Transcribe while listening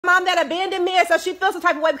mom that abandoned me, and so she feels some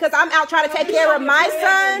type of way because I'm out trying to take care of my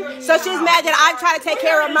son. So she's mad that I'm trying to take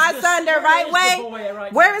care of my son the right way.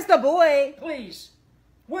 Where is the boy? Please.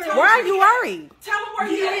 Why are you worried? Tell him where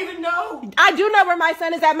you don't even know. I do know where my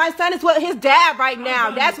son is at. My son is with his dad right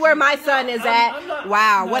now. That's where my son is at.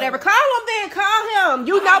 Wow, whatever. Call him then. Call him.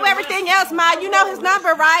 You know everything else, Ma. You know his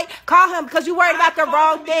number, right? Call him because you worried about the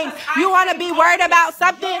wrong things. You want to be worried about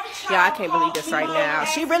something? Yeah, I can't believe this right now.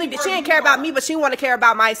 She didn't care about me, but she want to care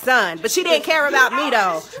about my son. But she didn't care about me,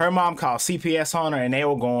 though. Her mom called CPS on her, and they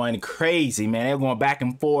were going crazy, man. They were going back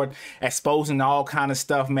and forth, exposing all kind of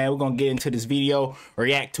stuff, man. We're going to get into this video,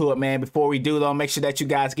 react to it, man. Before we do, though, make sure that you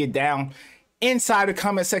guys get down inside the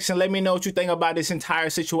comment section. Let me know what you think about this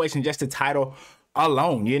entire situation, just the title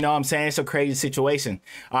alone. You know what I'm saying? It's a crazy situation.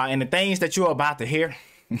 And the things that you're about to hear,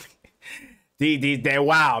 they're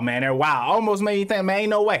wild, man. They're wild. Almost made you think, man,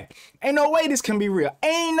 ain't no way. Ain't no way this can be real.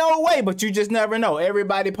 Ain't no way, but you just never know.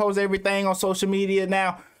 Everybody posts everything on social media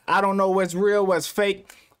now. I don't know what's real, what's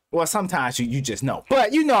fake. Well, sometimes you just know.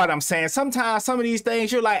 But you know what I'm saying. Sometimes some of these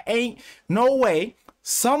things you're like, ain't no way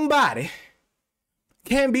somebody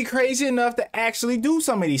can be crazy enough to actually do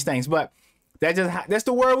some of these things. But that's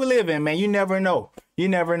the world we live in, man. You never know. You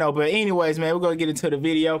never know. But anyways, man, we're gonna get into the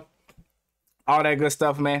video. All that good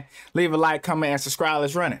stuff, man. Leave a like, comment, and subscribe.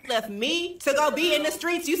 Let's run it. Left me to go be in the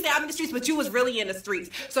streets. You say I'm in the streets, but you was really in the streets.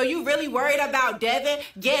 So you really worried about Devin?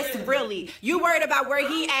 Yes, really. You worried about where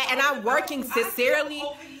he at, and I'm working sincerely.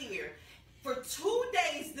 For 2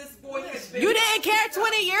 days, this boy has been... You didn't care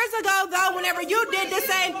 20 years ago, though, whenever you did the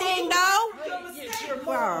same thing, though.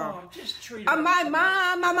 My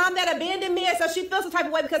mom that abandoned me, and so she feels some type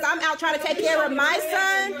of way because I'm out trying to take care of my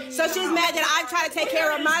son. So she's mad that I'm trying to take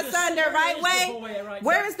care of my son the right way.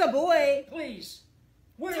 Where is the boy? Please.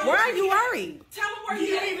 Why are you worried? Tell him where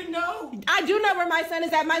you don't even know. I do know where my son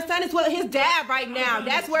is at. My son is with his dad right now.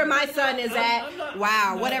 That's where my son is at.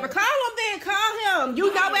 Wow, whatever. Call him then. Call him.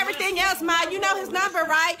 You know everything else, Ma. You know his number,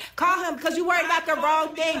 right? Call him because you worried about the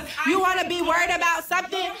wrong things. You want to be worried about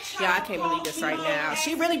something? Yeah, I can't believe this right now.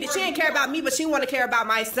 She didn't care about me, but she want to care about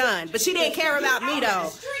my son. But she didn't care about me,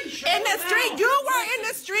 though. In the street. You were in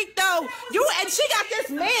the street, though. And she got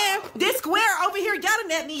this man, this square over here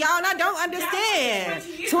yelling at me, y'all, and I don't understand.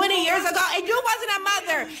 20 years ago, and you wasn't a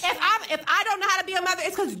mother. If I don't know how to be a mother,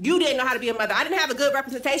 it's because you didn't know how to be a mother. I didn't have a good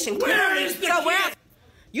representation.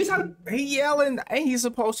 You talking? He yelling? Ain't he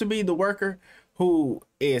supposed to be the worker who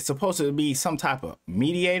is supposed to be some type of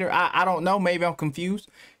mediator? I don't know. Maybe I'm confused.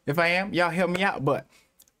 If I am, y'all help me out. But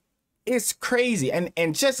it's crazy,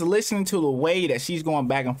 and just listening to the way that she's going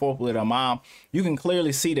back and forth with her mom, you can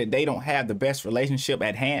clearly see that they don't have the best relationship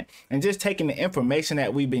at hand. And just taking the information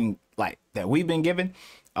that we've been given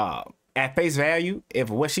at face value, if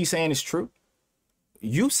what she's saying is true,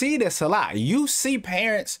 you see this a lot. You see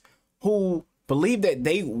parents who believe that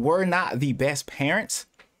they were not the best parents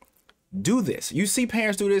do this. You see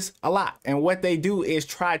parents do this a lot, and what they do is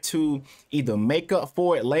try to either make up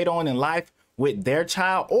for it later on in life with their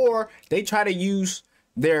child, or they try to use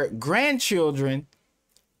their grandchildren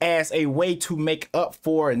as a way to make up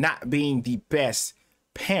for not being the best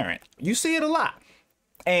parent. You see it a lot.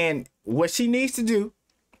 And what she needs to do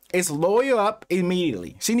is lawyer up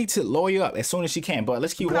immediately. She needs to lawyer up as soon as she can. But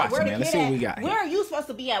let's keep watching, man. Let's see what we got here. Where are you supposed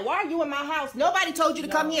to be at? Why are you in my house? Nobody told you to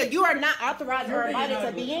come here. You are not authorized or invited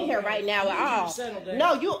to be in here right now at all.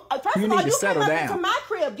 No, you. First of all, you came up into my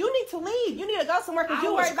crib. You need to leave. You need to go somewhere because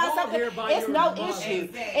you worried about something. It's no issue.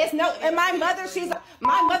 It's no. And my mother,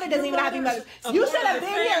 my mother doesn't even have a mother. You should have been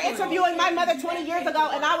here interviewing my mother 20 years ago,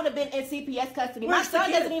 and I would have been in CPS custody. My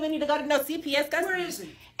son doesn't even need to go to no CPS custody. Where is he?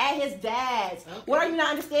 At his dad's. What are you not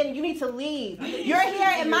understanding? You need to leave. You're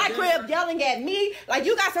here in my crib yelling at me like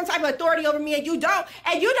you got some type of authority over me, and you don't.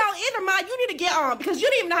 And you don't either, Mom. You need to get on because you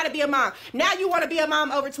didn't even know how to be a mom. Now you want to be a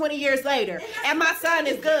mom over 20 years later. And my son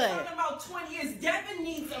is good. Talking about 20 years. Devin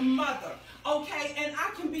needs a mother. Okay, and I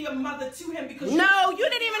can be a mother to him because no, you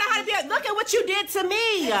didn't even know how to be. Look at what you did to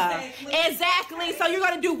me. Exactly. So you're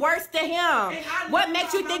gonna do worse to him. What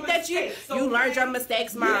makes you think that you learned your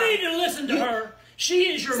mistakes, Mom? You need to listen to her.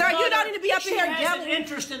 She is your mother. You don't need to be up here yelling. She has an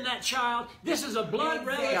interest in that child. This is a blood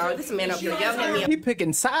relative. This man up here yelling at me. He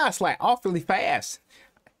picking sides like awfully fast.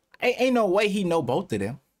 Ain't no way he know both of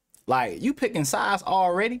them. Like, you picking sides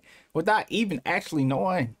already without even actually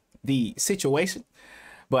knowing the situation.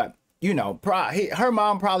 But you know, her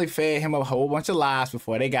mom probably fed him a whole bunch of lies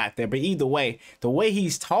before they got there. But either way, the way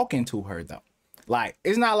he's talking to her, though, like,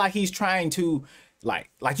 it's not like he's trying to, like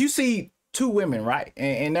you see two women, right?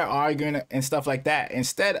 And they're arguing and stuff like that.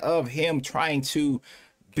 Instead of him trying to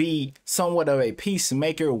be somewhat of a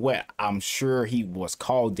peacemaker, what I'm sure he was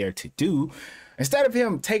called there to do, Instead of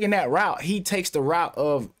him taking that route, he takes the route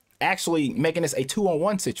of actually making this a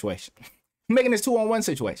 2-on-1 situation. Making this 2-on-1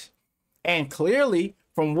 situation. And clearly,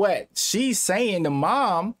 from what she's saying, the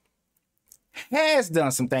mom has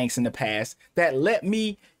done some things in the past that let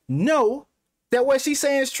me know that what she's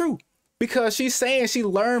saying is true. Because she's saying she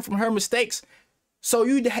learned from her mistakes. So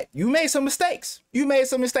you made some mistakes. You made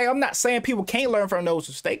some mistakes. I'm not saying people can't learn from those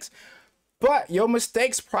mistakes. But your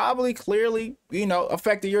mistakes probably clearly, you know,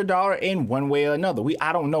 affected your daughter in one way or another.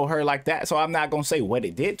 I don't know her like that, so I'm not going to say what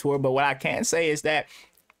it did to her. But what I can say is that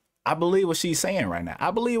I believe what she's saying right now. I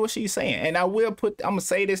believe what she's saying. And I'm going to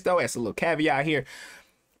say this, though, as a little caveat here.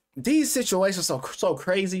 These situations are so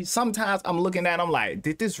crazy. Sometimes I'm looking at them like,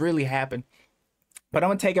 did this really happen? But I'm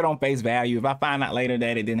going to take it on face value. If I find out later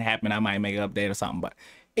that it didn't happen, I might make an update or something. But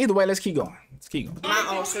either way, let's keep going. Let's keep going.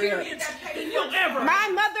 My own career. My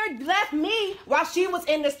mother left me while she was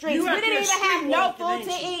in the streets. We didn't even have no food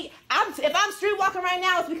to eat. If I'm street walking right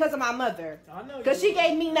now, it's because of my mother. Because she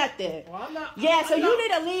gave me nothing. Yeah, so you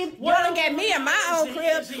need to leave. You don't get me in my own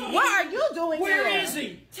crib. What are you doing here? Where is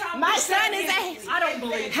he? My son is at. I don't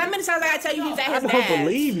believe. How many times I gotta tell you he's at his I don't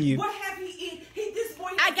believe you. What have he eaten? This boy.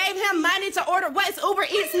 I gave him money to order. What's Uber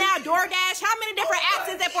Eats now? DoorDash? How many different apps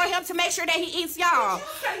is there for him to make sure that he eats, y'all?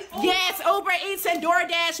 Yes, Uber Eats and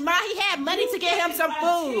DoorDash. He had money to get him some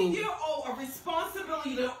food. You owe a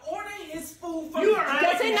responsibility to order his food from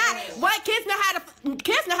Does it not? What kids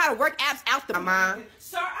know how to work apps out the mind.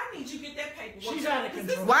 Sir, I need you to get that paperwork. She's out of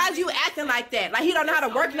control. Why is you acting like that? Like he don't know how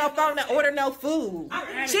to work no phone and order no food.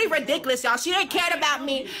 She ridiculous, y'all. She ain't cared about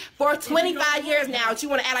me for 25 years now. She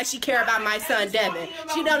want to act like she care about my son, Devin.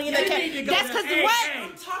 She don't even care. That's because what?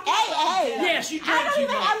 AA. Yes, you I drink don't too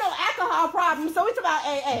even much. have no alcohol problem, so it's about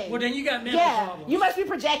AA. Well, then you got mental Yeah, problems. you must be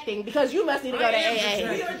projecting because you must need to go to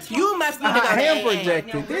AA. You must need to go to I am AA.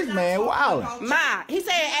 projecting. This man, wow. Ma, he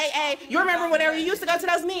said AA. You remember whenever you used to go to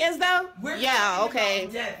those meetings though? Yeah, okay.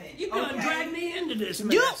 You done dragged me into this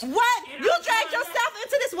mess. You what? You dragged yourself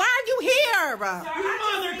into this. Why are you here?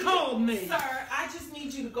 Your mother called me. Sir, I just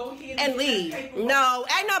need you to go ahead And leave. No,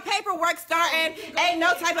 ain't no paperwork starting. Ain't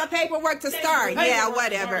no type of paperwork to start. Yeah,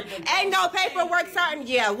 whatever. Ain't no paperwork starting.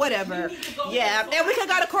 Yeah, whatever. Yeah, and we can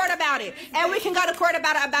go to court about it. And we can go to court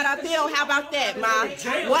about our bill. How about that,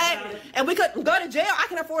 Ma? What? And we could go to jail. I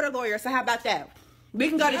can afford a lawyer, so how about that? We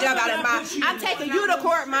can go to jail about it, Ma. I'm taking you to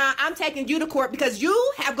court, Ma. I'm taking you to court because you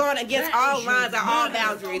have gone against all lines and all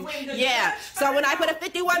boundaries. Yeah. So when I put a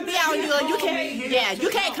 51B on you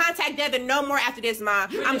can't contact Devin no more after this, Ma.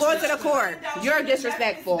 I'm going to the court. You're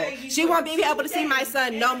disrespectful. She won't be able to see my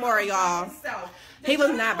son no more, y'all. He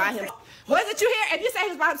was not by himself. Wasn't you here? If you say he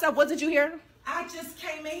was by himself, wasn't you here? I just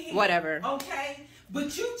came in here. Whatever. Okay?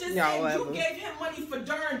 But you just No, said whatever. you gave him money for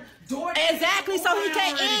darn DoorDash. Exactly, so he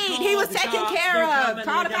can't eat. He was taken care of.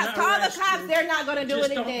 Call the cops. They're not gonna do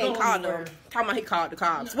anything. Call them. Talking about he called the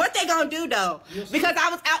cops. What they gonna do though? Because I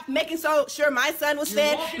was out making sure my son was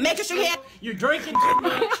fed, making sure he had. You're drinking too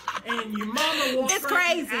much, and your mama wants It's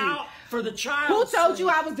crazy. out for the child. Who told you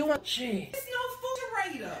I was doing? Jeez. It's no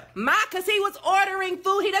refrigerator. Cause he was ordering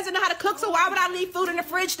food. He doesn't know how to cook, so why would I leave food in the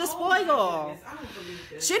fridge to spoil? I don't believe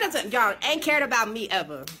this. She doesn't, y'all ain't cared about me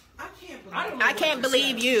ever. I can't believe I can't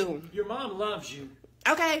believe you. Your mom loves you.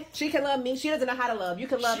 Okay, she can love me. She doesn't know how to love. You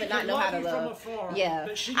can love She and not can know love how to you from love. afar, Yeah,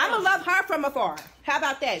 but she I'm gonna loves love her from afar. How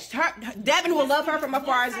about that? Devin will love her from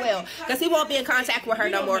afar as well, cause he won't be in contact with her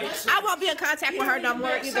no more. I won't be in contact with her no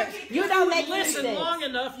more either. You don't make Listen sense. long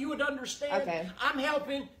enough, you would understand. Okay. I'm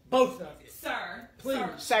helping both of you. Sir, Please.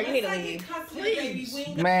 Sir, you need to leave.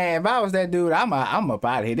 Please. Man, if I was that dude, I'm up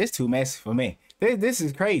out of here. This too messy for me. This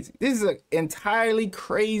is crazy. This is an entirely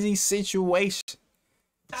crazy situation.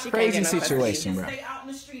 Crazy situation, bro. Stay out in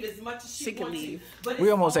the street as much as She can wants to, leave. but We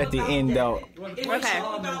it's almost all at the about end, Devin. though. It's Okay.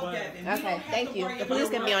 all about Devin. You don't Okay, have thank to you. worry The police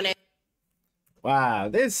about can be on that. Wow,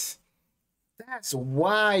 that's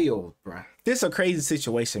wild, bro. This is a crazy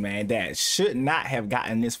situation, man, that should not have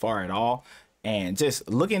gotten this far at all. And just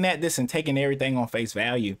looking at this and taking everything on face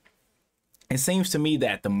value, it seems to me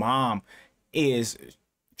that the mom is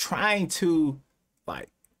trying to like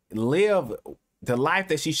live the life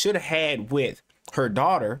that she should have had with her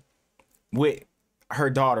daughter, with her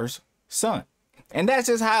daughter's son. And that's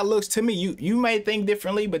just how it looks to me. You may think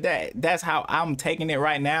differently, but that's how I'm taking it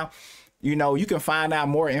right now. You know, you can find out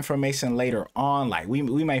more information later on. Like we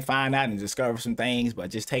may find out and discover some things,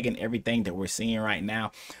 but just taking everything that we're seeing right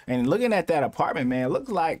now and looking at that apartment, man, it looks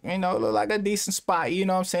like, you know, look like a decent spot. You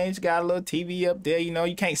know what I'm saying? It's got a little TV up there. You know,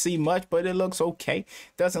 you can't see much, but it looks okay.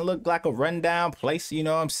 Doesn't look like a rundown place. You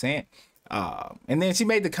know what I'm saying? And then she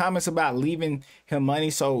made the comments about leaving him money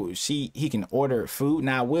so he can order food.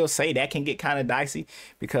 Now I will say that can get kind of dicey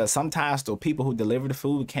because sometimes the people who deliver the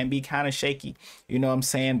food can be kind of shaky. You know what I'm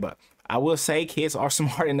saying? But I will say kids are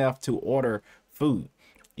smart enough to order food.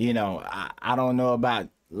 You know, I don't know about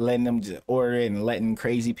letting them just order it and letting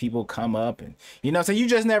crazy people come up, and you know, so you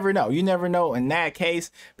just never know. You never know in that case,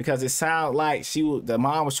 because it sounded like the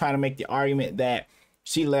mom was trying to make the argument that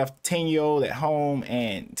she left 10-year-old at home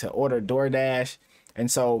and to order DoorDash, and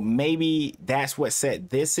so maybe that's what set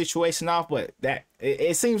this situation off. But that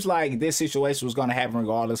it seems like this situation was going to happen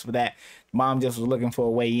regardless of that. Mom just was looking for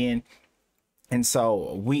a way in, and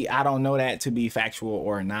so I don't know that to be factual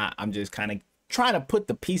or not. I'm just kind of trying to put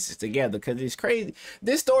the pieces together because it's crazy.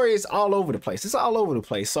 This story is all over the place. It's all over the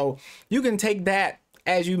place. So you can take that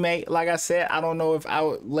as you may. Like I said, I don't know if I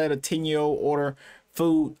would let a 10-year-old order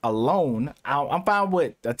food alone. I'm fine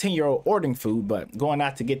with a 10-year-old ordering food, but going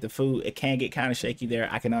out to get the food, it can get kind of shaky there.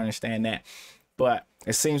 I can understand that. But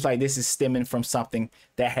it seems like this is stemming from something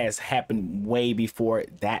that has happened way before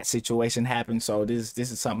that situation happened. So this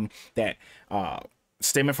is something that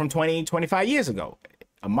stemming from 25 years ago.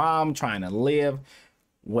 A mom trying to live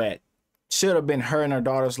what should have been her and her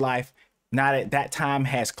daughter's life. Now that that time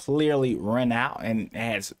has clearly run out and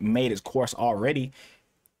has made its course already.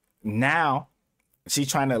 Now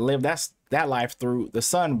she's trying to live that life through the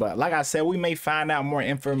son. But like I said, we may find out more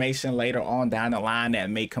information later on down the line that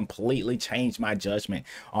may completely change my judgment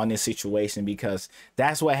on this situation, because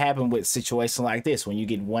that's what happened with situations like this. When you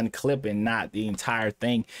get one clip and not the entire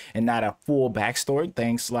thing and not a full backstory,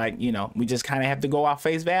 things like, you know, we just kind of have to go off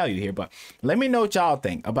face value here. But let me know what y'all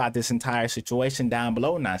think about this entire situation down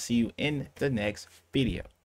below, and I'll see you in the next video.